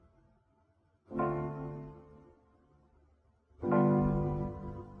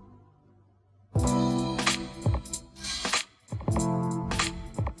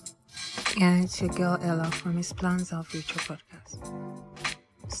Yeah, it's your girl Ella from His Plans Our Future podcast.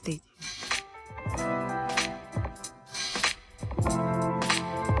 Stay tuned.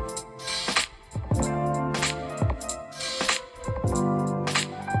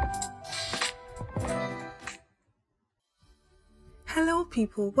 Hello,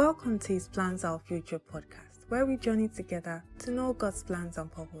 people. Welcome to His Plans Our Future podcast, where we journey together to know God's plans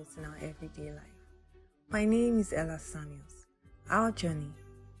and purpose in our everyday life. My name is Ella Samuels. Our journey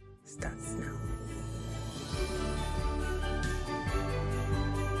starts now.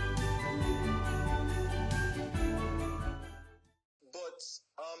 But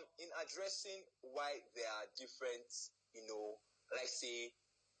in addressing why there are different, let's say,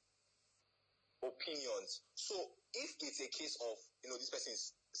 opinions. So if it's a case of, this person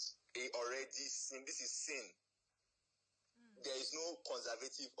is already sin, this is sin. There is no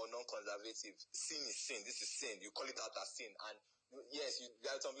conservative or non-conservative. Sin is sin. This is sin. You call it out as sin. And yes,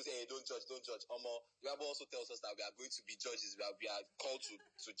 some people say, hey, don't judge. The Bible also tells us that we are going to be judges. We are called to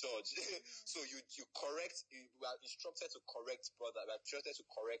judge. So you correct. We are instructed to correct brother. We are instructed to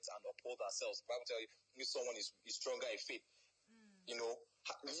correct and uphold ourselves. The Bible tells you if someone is stronger in faith,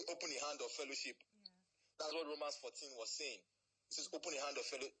 open the hand of fellowship. That's what Romans 14 was saying. It says open the hand of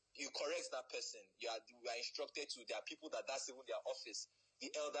fellowship. You correct that person. We are instructed to. There are people that's even their office. The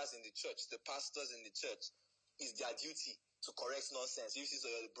elders in the church, the pastors in the church, is their duty to correct nonsense. You see,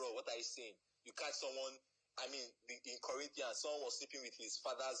 bro, what are you saying? You catch someone, in Corinthians, someone was sleeping with his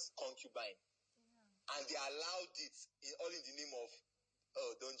father's concubine. Yeah. And they allowed it, all in the name of,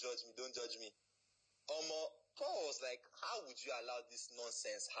 don't judge me. Paul was like, how would you allow this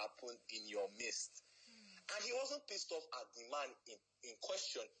nonsense happen in your midst? And he wasn't pissed off at the man in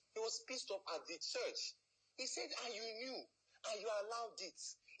question. He was pissed off at the church. He said, and you knew, and you allowed it.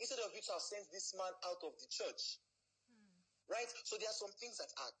 Instead of you to have sent this man out of the church. Right? So there are some things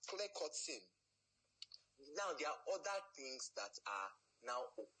that are clear-cut sin. Now, there are other things that are now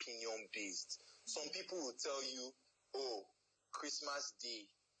opinion-based. Some people will tell you, Christmas Day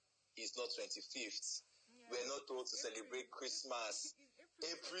is not 25th. Yeah. We're not told to celebrate Christmas.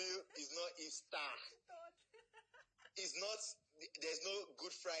 April is not Easter. It's not, there's no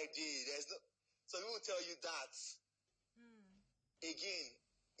Good Friday. Some people tell you that. Again,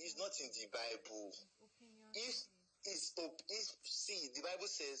 it's not in the Bible. The Bible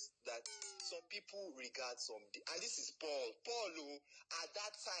says that some people regard and this is Paul, at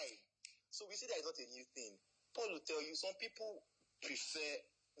that time. So we see that it's not a new thing. Paul will tell you, some people prefer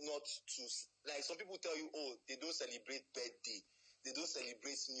not to, like some people tell you, they don't celebrate birthday. They don't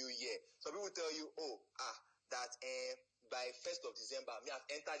celebrate New Year. Some people tell you, that by 1st of December, I've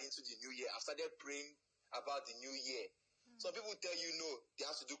entered into the New Year. I've started praying about the New Year. Some people tell you, no, they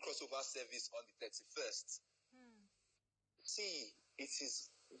have to do crossover service on the 31st. See,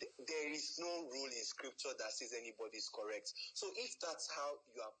 there is no rule in scripture that says anybody is correct. So if that's how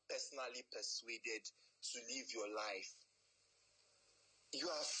you are personally persuaded to live your life,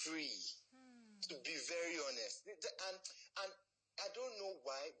 you are free. To be very honest. And I don't know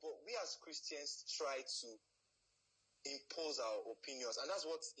why, but we as Christians try to impose our opinions. And that's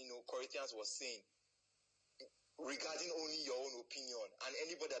what, Corinthians was saying regarding only your own opinion. And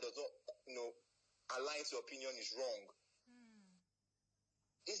anybody that does not, align to your opinion is wrong.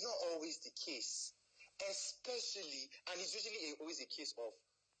 It's not always the case. Especially, and it's usually always a case of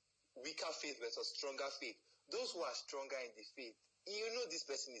weaker faith versus stronger faith. Those who are stronger in the faith, this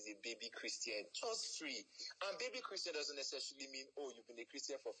person is a baby Christian, just free. And baby Christian doesn't necessarily mean, you've been a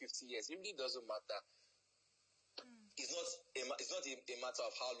Christian for 50 years. It really doesn't matter. It's not a matter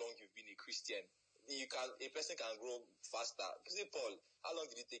of how long you've been a Christian. A person can grow faster. See, Paul, how long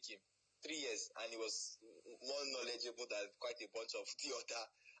did it take him? 3 years, and he was more knowledgeable than quite a bunch of the other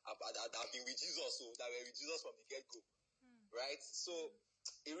that have been with Jesus, so that were with Jesus from the get-go. Right? So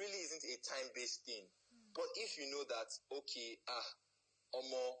it really isn't a time-based thing. But if you know that, okay, I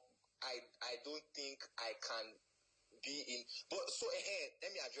don't think I can be in. But so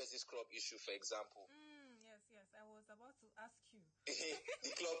let me address this club issue, for example. Yes. I was about to ask you. The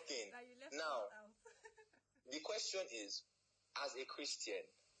club thing. Now, the question is, as a Christian,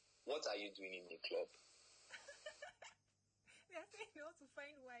 what are you doing in the club? They're saying you want to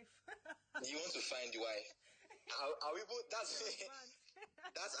find wife. You want to find the wife? Are we both? That's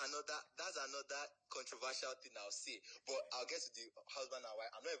another controversial thing I'll say. But I'll get to the husband and wife.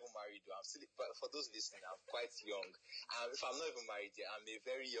 I'm not even married though. I'm still, but for those listening, I'm quite young. If I'm not even married yet, I'm a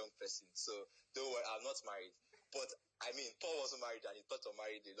very young person. So don't worry, I'm not married. But Paul wasn't married and he thought of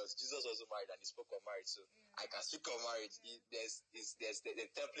marriage a lot. Jesus wasn't married and he spoke of marriage. So I can speak of marriage. There's the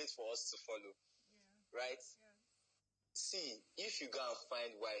template for us to follow. Right? See, if you go and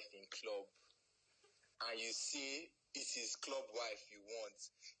find wife in club and you say it is club wife you want,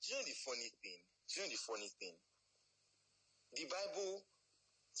 do you know the funny thing? The Bible's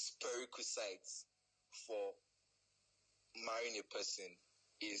prerequisites for marrying a person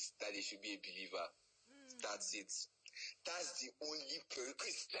is that they should be a believer. That's it. That's the only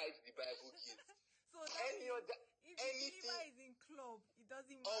prerequisite the Bible gives. So that Any means other, if the anything, believer is in club, it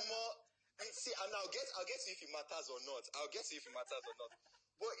doesn't matter. See, and I'll get to if it matters or not.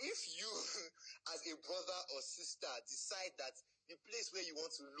 But if you, as a brother or sister, decide that the place where you want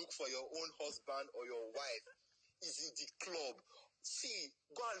to look for your own husband or your wife is in the club, see,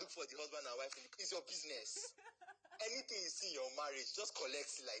 go and look for the husband and wife. It's your business. Anything you see in your marriage, just collect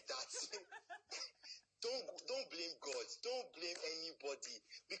it like that. Don't blame God. Don't blame anybody.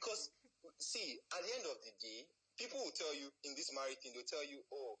 Because, see, at the end of the day, people will tell you in this marriage thing, they'll tell you,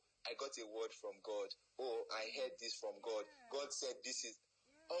 oh, I got a word from God. Oh, I heard this from God. God said this is.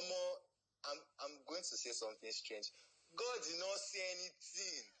 I'm going to say something strange. God did not say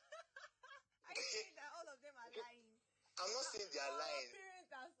anything. Are you saying that all of them are lying? I'm not saying they are lying.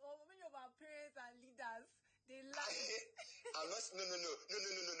 Many of our parents and leaders, they lie. I'm not. No.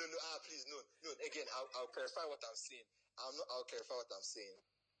 Please, no. Again, I'll clarify what I'm saying. I'll clarify what I'm saying.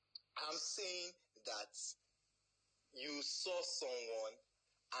 I'm saying that you saw someone,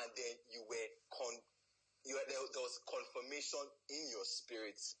 and then there was confirmation in your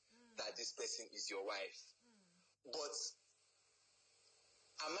spirit that this person is your wife. But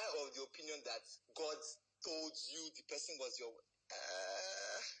am I of the opinion that God told you the person was your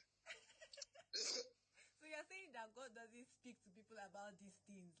So you're saying that God doesn't speak to people about these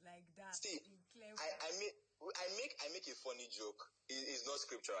things like that? See, in clear I make a funny joke. It's not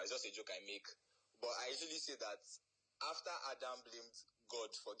scriptural, it's just a joke I make. But I usually say that after Adam blamed God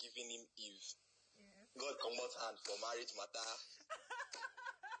for giving him Eve, God come out hand for marriage matter.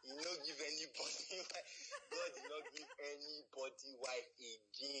 He did not give anybody God did not give anybody wife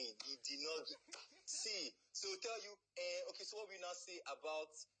again. He did not see. So tell you, okay, so what we now say about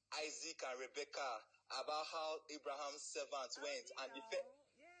Isaac and Rebecca, about how Abraham's servants went and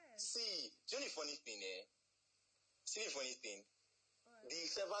see, do you know the funny thing, See the funny thing? The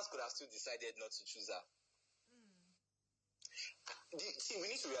servants could have still decided not to choose her. See, we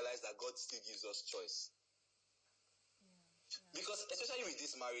need to realize that God still gives us choice. Because especially with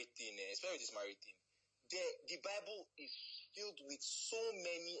this married thing, the Bible is filled with so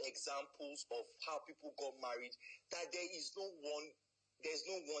many examples of how people got married that there's no one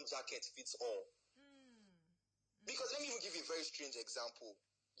jacket fits all. Because let me even give you a very strange example.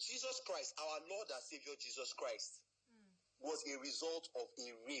 Jesus Christ, our Lord and Savior Jesus Christ, was a result of a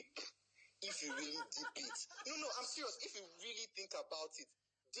rape. If you really deep it. No, I'm serious. If you really think about it,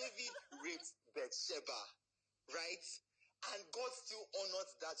 David raped Bathsheba, right? And God still honored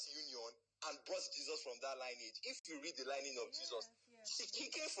that union and brought Jesus from that lineage. If you read the lineage of Jesus,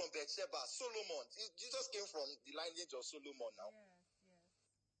 he came from Bathsheba, Solomon. Jesus came from the lineage of Solomon now.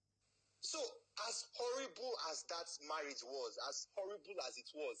 So, as horrible as that marriage was, as horrible as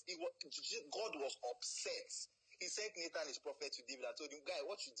it was, God was upset. He sent Nathan, his prophet, to David and told him, guy,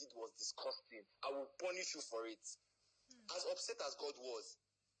 what you did was disgusting. I will punish you for it. As upset as God was,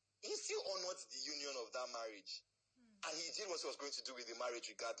 he still honored the union of that marriage. And he did what he was going to do with the marriage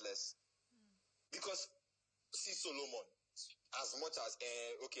regardless. Because, see Solomon, as much as,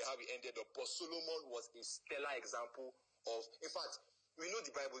 how we ended up, but Solomon was a stellar example of, in fact, we know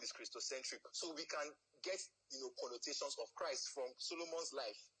the Bible is Christocentric, so we can get, connotations of Christ from Solomon's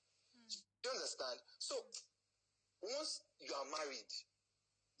life. Do you understand? So, once you are married,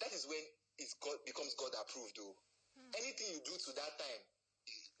 that is when it becomes God approved, though. Anything you do to that time,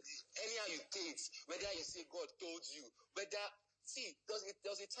 anyhow you date, whether you say God told you, there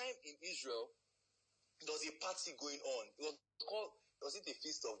was a time in Israel, there was a party going on. It was called, was it the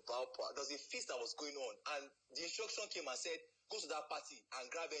Feast of Baal? There was a feast that was going on, and the instruction came and said, go to that party and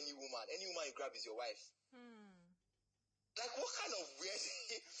grab any woman. Any woman you grab is your wife. Like, what kind of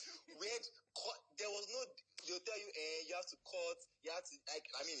weird, there was no, they'll tell you, you have to cut, you have to,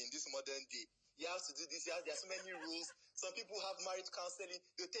 in this modern day, you have to do this, there's so many rules. Some people have marriage counseling,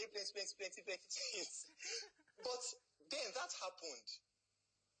 they'll tell you plenty things. But then that happened.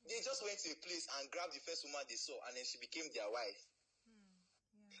 They just went to a place and grabbed the first woman they saw, and then she became their wife.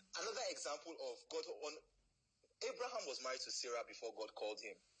 Another example of God, Abraham was married to Sarah before God called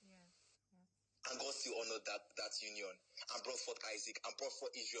him. And God still honored that union and brought forth Isaac and brought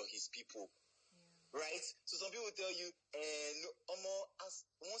forth Israel, his people. Right? So some people tell you,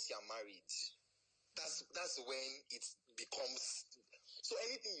 once you're married, that's when it becomes. So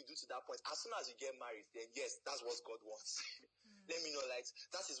anything you do to that point, as soon as you get married, then yes, that's what God wants. Let me know, like,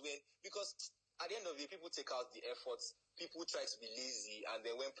 that is when, because at the end of the day, people take out the efforts, people try to be lazy, and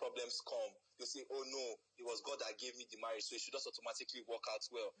then when problems come, they say, oh no, it was God that gave me the marriage, so it should just automatically work out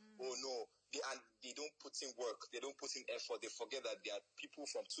well. Oh no, they don't put in work, they don't put in effort, they forget that there are people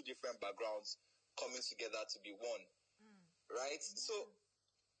from two different backgrounds coming together to be one. Right? So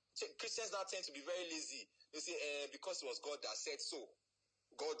Christians now tend to be very lazy. They say, because it was God that said so.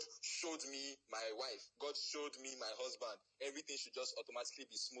 God showed me my wife. God showed me my husband. Everything should just automatically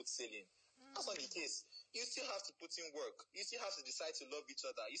be smooth sailing. That's not the case. You still have to put in work. You still have to decide to love each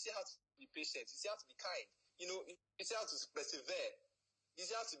other. You still have to be patient. You still have to be kind. You know, you still have to persevere. You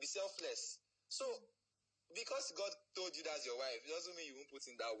still have to be selfless. So, because God told you that's your wife, it doesn't mean you won't put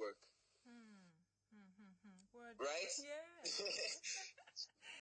in that work. Word. Right? Yeah.